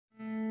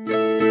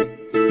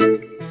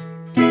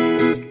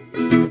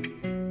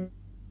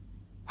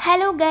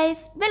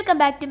guys, welcome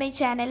back to my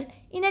channel.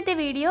 ഇന്നത്തെ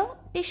video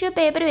tissue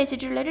paper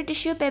വെച്ചിട്ടുള്ള ഒരു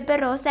ടിഷ്യൂ പേപ്പർ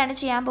റോസ് ആണ്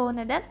ചെയ്യാൻ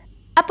പോകുന്നത്.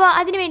 അപ്പോൾ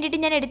അതിനു വേണ്ടിയിട്ട്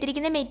ഞാൻ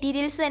എടുത്തിരിക്കുന്ന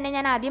മെറ്റീരിയൽസ് തന്നെ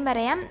ഞാൻ ആദ്യം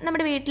പറയാം.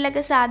 നമ്മുടെ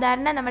വീട്ടിലൊക്കെ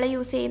സാധാരണ നമ്മൾ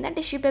യൂസ് ചെയ്യുന്ന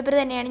ടിഷ്യൂ പേപ്പർ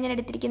തന്നെയാണ് ഞാൻ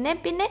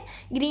എടുത്തിരിക്കുന്നത്. പിന്നെ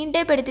ഗ്രീൻ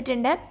ടേപ്പ്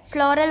എടുത്തിട്ടുണ്ട്,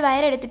 ഫ്ലോറൽ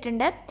വയർ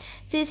എടുത്തിട്ടുണ്ട്,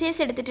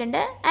 സിസിഎസ്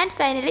എടുത്തിട്ടുണ്ട് ആൻഡ്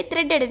ഫൈനലി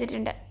ത്രെഡ്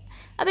എടുത്തിട്ടുണ്ട്.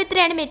 അപ്പോൾ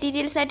ഇത്രയാണ്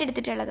മെറ്റീരിയൽസ് ആയിട്ട്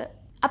എടുത്തിട്ടുള്ളത്.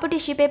 അപ്പോൾ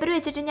ടിഷ്യൂ പേപ്പർ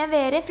വെച്ചിട്ട് ഞാൻ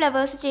വേറെ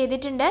ഫ്ലവേഴ്സ്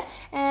ചെയ്തിട്ടുണ്ട്.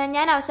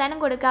 ഞാൻ അവസാനം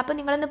കൊടുക്കാം, അപ്പോൾ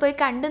നിങ്ങളൊന്ന് പോയി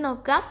കണ്ടു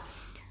നോക്കുക.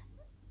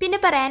 പിന്നെ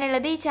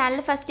പറയാനുള്ളത്, ഈ ചാനൽ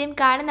ഫസ്റ്റ് ടൈം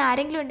കാണുന്ന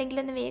ആരെങ്കിലും ഉണ്ടെങ്കിൽ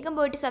ഒന്ന് വേഗം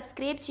പോയിട്ട്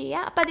സബ്സ്ക്രൈബ്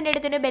ചെയ്യുക. അപ്പോൾ അതിൻ്റെ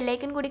അടുത്തൊരു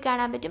ബെല്ലൈക്കൺ കൂടി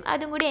കാണാൻ പറ്റും,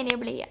 അതും കൂടി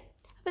എനേബിൾ ചെയ്യുക.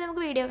 അപ്പോൾ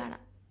നമുക്ക് വീഡിയോ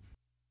കാണാം.